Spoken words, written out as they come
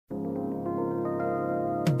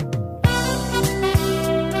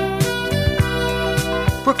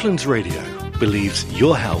Brooklands Radio believes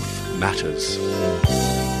your health matters.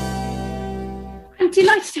 I'm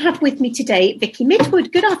delighted to have with me today Vicky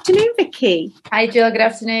Midwood. Good afternoon, Vicky. Hi, Jill. Good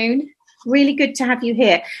afternoon. Really good to have you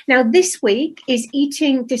here. Now, this week is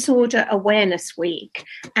Eating Disorder Awareness Week.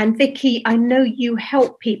 And Vicky, I know you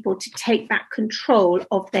help people to take back control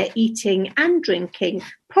of their eating and drinking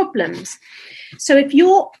problems. So if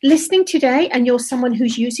you're listening today and you're someone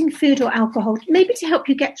who's using food or alcohol, maybe to help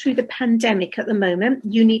you get through the pandemic at the moment,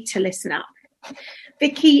 you need to listen up.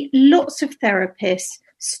 Vicky, lots of therapists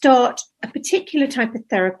start a particular type of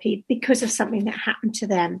therapy because of something that happened to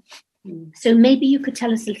them. So maybe you could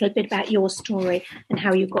tell us a little bit about your story and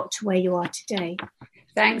how you got to where you are today.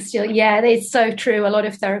 Thanks, Jill. Yeah, it's so true. A lot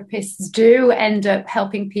of therapists do end up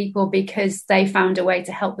helping people because they found a way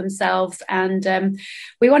to help themselves. And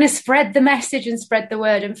we want to spread the message and spread the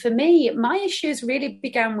word. And for me, my issues really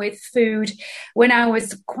began with food when I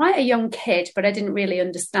was quite a young kid, but I didn't really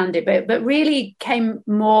understand it. But really came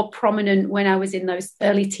more prominent when I was in those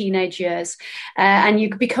early teenage years. And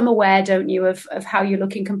you become aware, don't you, of how you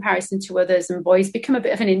look in comparison to others, and boys become a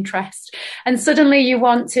bit of an interest. And suddenly you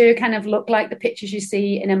want to kind of look like the pictures you see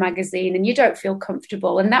in a magazine, and you don't feel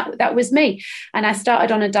comfortable. And that was me. And I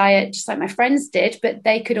started on a diet just like my friends did, but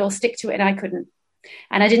they could all stick to it and I couldn't.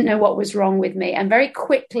 And I didn't know what was wrong with me. And very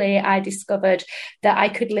quickly I discovered that I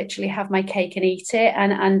could literally have my cake and eat it.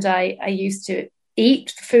 And I used to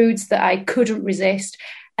eat foods that I couldn't resist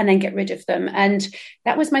and then get rid of them. And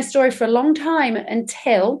that was my story for a long time,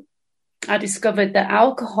 until I discovered that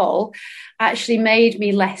alcohol actually made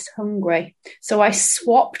me less hungry. So I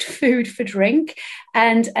swapped food for drink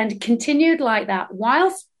and continued like that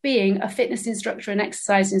whilst being a fitness instructor and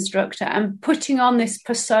exercise instructor, and putting on this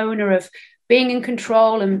persona of being in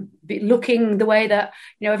control and looking the way that,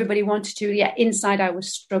 you know, everybody wanted to. Yet inside I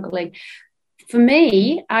was struggling. For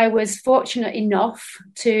me, I was fortunate enough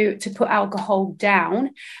to put alcohol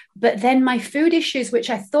down, but then my food issues,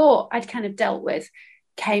 which I thought I'd kind of dealt with,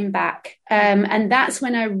 came back. And that's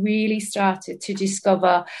when I really started to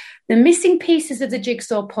discover the missing pieces of the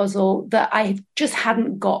jigsaw puzzle that I just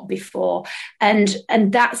hadn't got before. And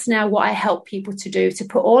that's now what I help people to do, to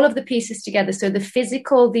put all of the pieces together. So the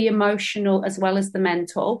physical, the emotional, as well as the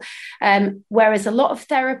mental. Whereas a lot of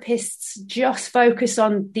therapists just focus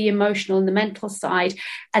on the emotional and the mental side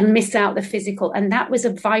and miss out the physical. And that was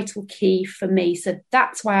a vital key for me. So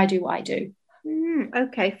that's why I do what I do.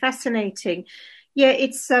 Okay, fascinating. Yeah,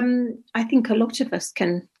 it's I think a lot of us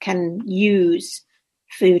can use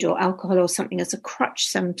food or alcohol or something as a crutch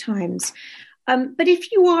sometimes. But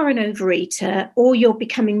if you are an overeater, or you're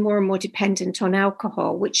becoming more and more dependent on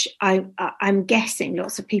alcohol, which I'm guessing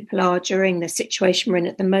lots of people are during the situation we're in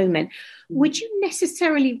at the moment, would you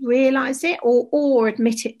necessarily realise it or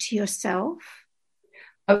admit it to yourself?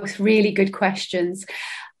 Both really good questions.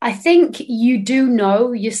 I think you do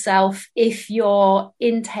know yourself if your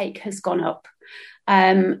intake has gone up.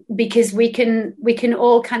 Because we can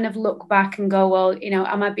all kind of look back and go, well, you know,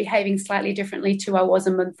 am I behaving slightly differently to I was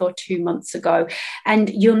a month or 2 months ago? And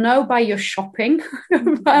you'll know by your shopping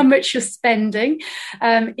how much you're spending,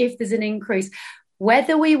 if there's an increase.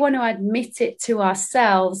 Whether we want to admit it to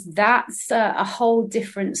ourselves, that's a whole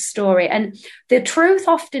different story. And the truth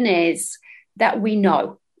often is that we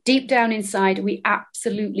know. Deep down inside, we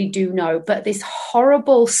absolutely do know. But this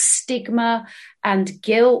horrible stigma and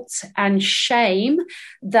guilt and shame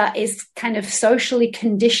that is kind of socially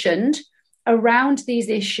conditioned around these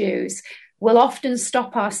issues will often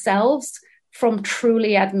stop ourselves from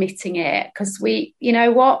truly admitting it. Because we, you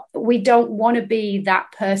know what, we don't want to be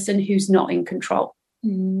that person who's not in control.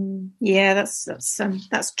 Yeah,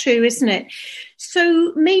 that's true, isn't it?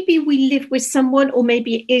 So maybe we live with someone, or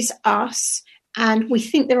maybe it is us, and we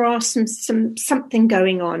think there are something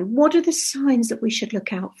going on. What are the signs that we should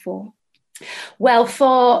look out for? Well,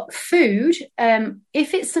 for food,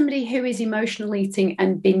 if it's somebody who is emotional eating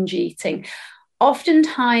and binge eating,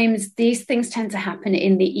 oftentimes these things tend to happen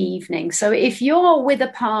in the evening. So if you're with a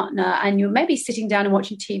partner and you're maybe sitting down and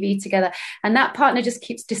watching TV together, and that partner just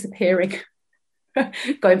keeps disappearing,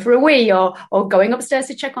 going for a wee or going upstairs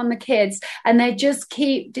to check on the kids, and they just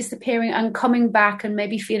keep disappearing and coming back and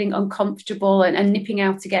maybe feeling uncomfortable and nipping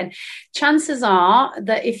out again, chances are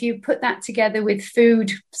that if you put that together with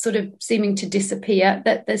food sort of seeming to disappear,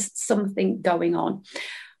 that there's something going on.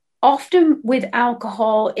 Often with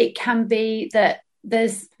alcohol, it can be that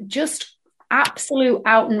there's just absolute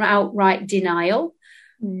out and outright denial.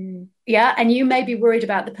 Yeah, and you may be worried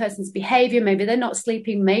about the person's behavior. Maybe they're not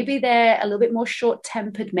sleeping. Maybe they're a little bit more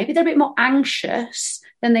short-tempered. Maybe they're a bit more anxious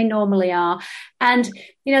than they normally are. And,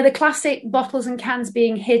 the classic bottles and cans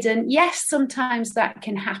being hidden, yes, sometimes that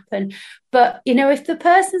can happen. But, if the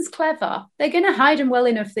person's clever, they're going to hide them well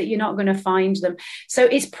enough that you're not going to find them. So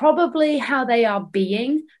it's probably how they are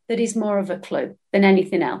being that is more of a clue than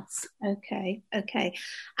anything else. Okay.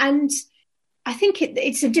 And I think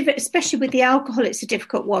it's especially with the alcohol, it's a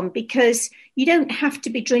difficult one, because you don't have to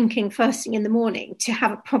be drinking first thing in the morning to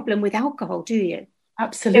have a problem with alcohol, do you?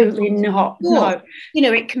 Absolutely not. No.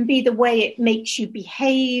 It can be the way it makes you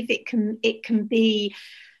behave. It can be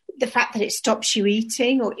the fact that it stops you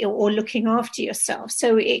eating or looking after yourself.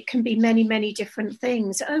 So it can be many, many different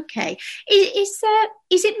things. Okay. Is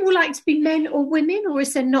it more likely to be men or women, or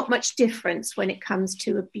is there not much difference when it comes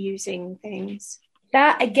to abusing things?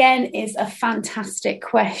 That, again, is a fantastic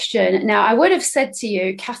question. Now, I would have said to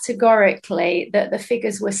you categorically that the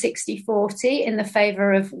figures were 60-40 in the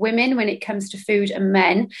favour of women when it comes to food and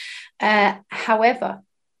men. However,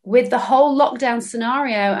 with the whole lockdown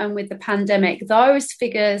scenario and with the pandemic, those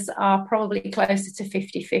figures are probably closer to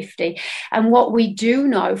 50-50. And what we do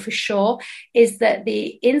know for sure is that the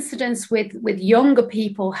incidence with younger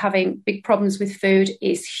people having big problems with food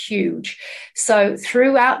is huge. So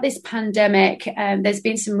throughout this pandemic, there's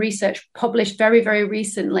been some research published very, very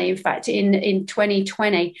recently, in fact, in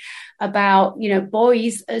 2020, about,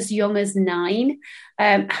 boys as young as 9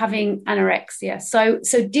 having anorexia. So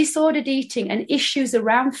disordered eating and issues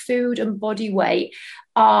around food and body weight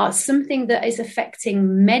are something that is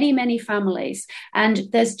affecting many, many families. And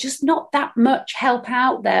there's just not that much help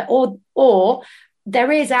out there, or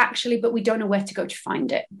there is actually, but we don't know where to go to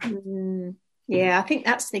find it. Yeah, I think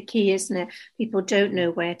that's the key, isn't it? People don't know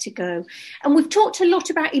where to go. And we've talked a lot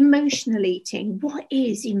about emotional eating. What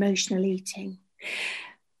is emotional eating?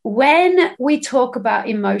 When we talk about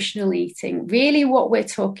emotional eating, really what we're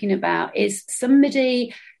talking about is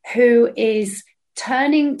somebody who is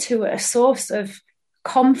turning to a source of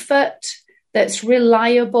comfort that's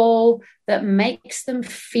reliable, that makes them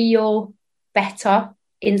feel better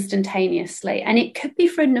instantaneously. And it could be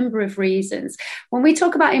for a number of reasons. When we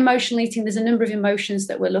talk about emotional eating, there's a number of emotions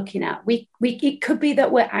that we're looking at. It could be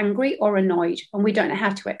that we're angry or annoyed and we don't know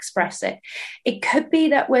how to express it. It could be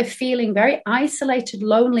that we're feeling very isolated,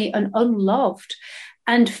 lonely, and unloved.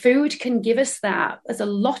 And food can give us that, as a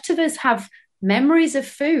lot of us have memories of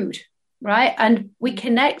food, right? And we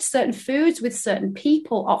connect certain foods with certain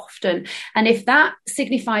people often. And if that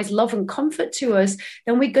signifies love and comfort to us,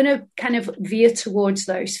 then we're going to kind of veer towards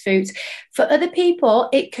those foods. For other people,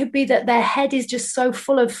 it could be that their head is just so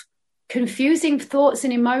full of confusing thoughts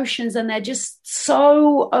and emotions, and they're just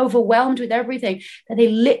so overwhelmed with everything that they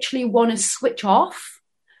literally want to switch off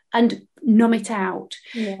and numb it out.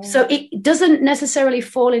 Yeah. So it doesn't necessarily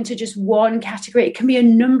fall into just one category. It can be a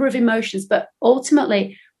number of emotions, but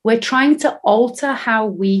ultimately, we're trying to alter how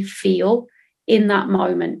we feel in that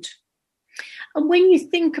moment. And when you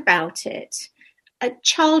think about it,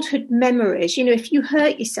 childhood memories, if you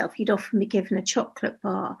hurt yourself, you'd often be given a chocolate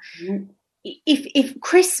bar. Mm. If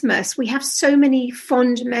Christmas, we have so many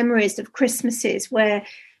fond memories of Christmases where,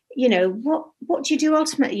 what do you do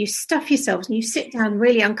ultimately? You stuff yourselves and you sit down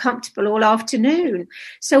really uncomfortable all afternoon.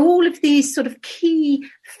 So all of these sort of key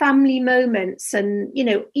family moments and,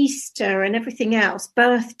 Easter and everything else,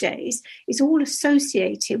 birthdays, is all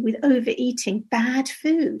associated with overeating bad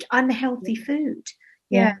food, unhealthy food.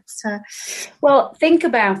 Yeah. Well, think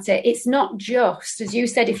about it. It's not just, as you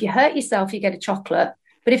said, if you hurt yourself, you get a chocolate.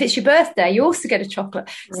 But if it's your birthday, you also get a chocolate.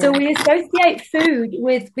 Yeah. So we associate food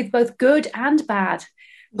with both good and bad.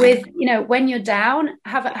 With, when you're down,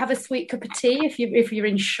 have a sweet cup of tea. If you're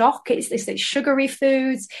in shock, it's sugary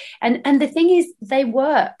foods. And the thing is, they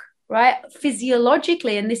work, right?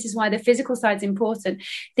 Physiologically, and this is why the physical side is important.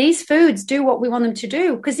 These foods do what we want them to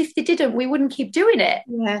do, because if they didn't, we wouldn't keep doing it.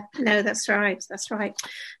 Yeah, no, that's right. That's right.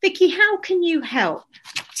 Vicky, how can you help?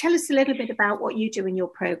 Tell us a little bit about what you do in your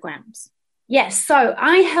programs. Yes, so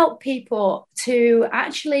I help people to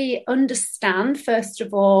actually understand, first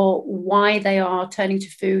of all, why they are turning to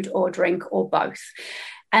food or drink or both.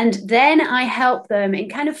 And then I help them in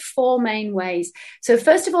kind of 4 main ways. So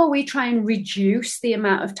first of all, we try and reduce the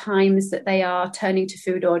amount of times that they are turning to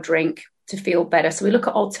food or drink to feel better. So we look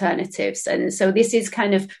at alternatives. And so this is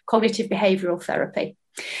kind of cognitive behavioral therapy.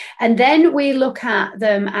 And then we look at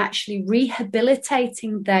them actually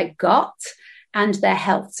rehabilitating their gut and their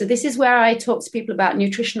health. So this is where I talk to people about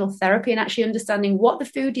nutritional therapy and actually understanding what the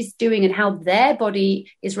food is doing and how their body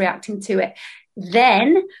is reacting to it.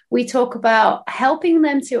 Then we talk about helping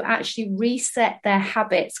them to actually reset their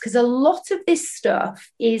habits, because a lot of this stuff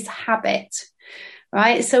is habit.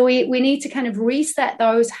 right? So we need to kind of reset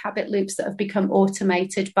those habit loops that have become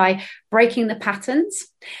automated by breaking the patterns.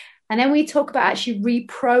 And then we talk about actually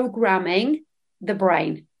reprogramming the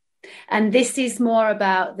brain. And this is more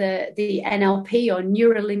about the NLP, or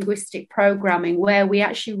neuro-linguistic programming, where we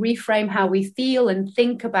actually reframe how we feel and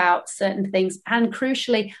think about certain things, and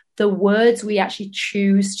crucially, the words we actually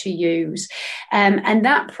choose to use. And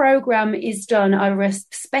that program is done over a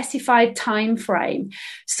specified time frame,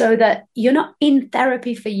 so that you're not in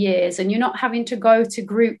therapy for years and you're not having to go to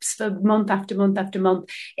groups for month after month after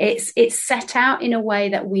month. It's set out in a way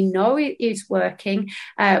that we know it is working.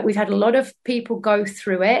 We've had a lot of people go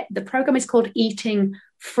through it. The program is called Eating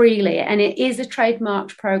Freely, and it is a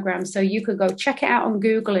trademarked program, so you could go check it out on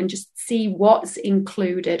Google and just see what's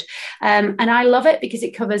included. And I love it because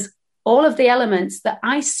it covers all of the elements that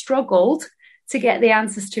I struggled to get the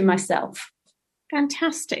answers to myself.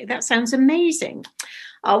 Fantastic. That sounds amazing.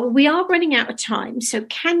 We are running out of time, so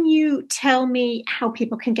can you tell me how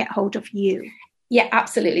people can get hold of you? Yeah,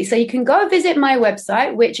 absolutely. So you can go visit my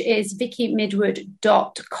website, which is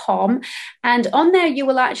vickymidwood.com. And on there, you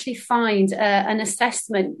will actually find an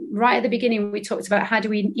assessment. Right at the beginning, we talked about how do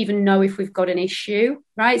we even know if we've got an issue,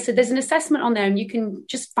 right? So there's an assessment on there, and you can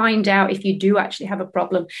just find out if you do actually have a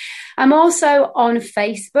problem. I'm also on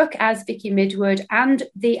Facebook as Vicky Midwood and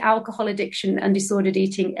the Alcohol Addiction and Disordered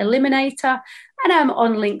Eating Eliminator. And I'm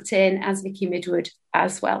on LinkedIn as Vicky Midwood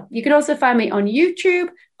as well. You can also find me on YouTube,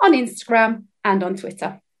 on Instagram, and on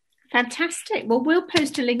Twitter. Fantastic. Well, we'll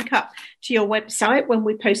post a link up to your website when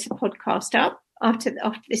we post the podcast up after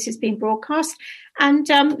this has been broadcast. And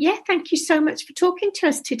thank you so much for talking to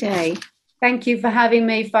us today. Thank you for having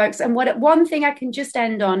me, folks. And one thing I can just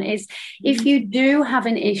end on is, if you do have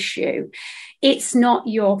an issue, it's not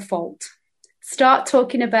your fault. Start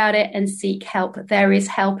talking about it and seek help. There is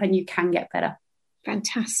help, and you can get better.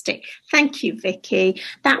 Fantastic. Thank you, Vicky.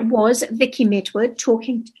 That was Vicky Midwood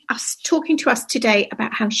talking to us today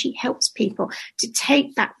about how she helps people to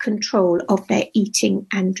take back control of their eating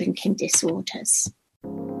and drinking disorders.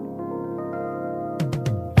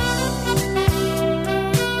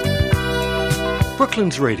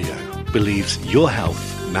 Brooklands Radio believes your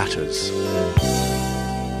health matters.